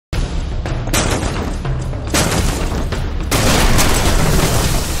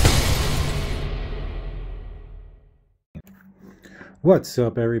What's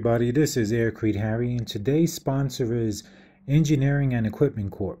up, everybody? This is AircreteHarry, and today's sponsor is Engineering and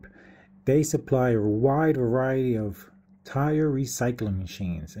Equipment Corp. They supply a wide variety of tire recycling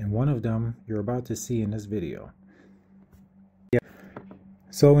machines, and one of them you're about to see in this video.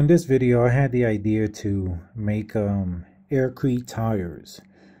 So in this video, I had the idea to make Aircrete tires.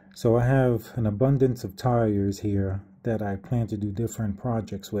 So I have an abundance of tires here that I plan to do different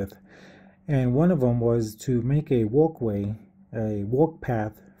projects with, and one of them was to make a walkway, a walk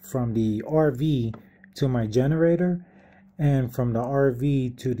path from the RV to my generator and from the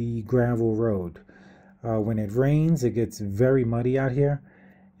RV to the gravel road. When it rains, it gets very muddy out here,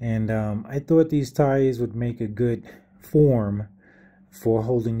 and I thought these tires would make a good form for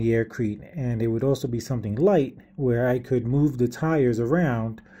holding the Aircrete, and it would also be something light where I could move the tires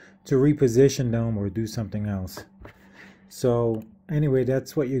around to reposition them or do something else. So anyway,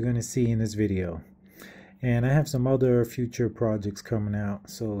 that's what you're going to see in this video. And I have some other future projects coming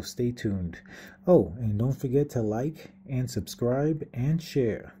out, so stay tuned. Oh, and don't forget to like and subscribe and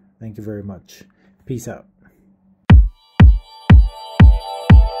share. Thank you very much. Peace out.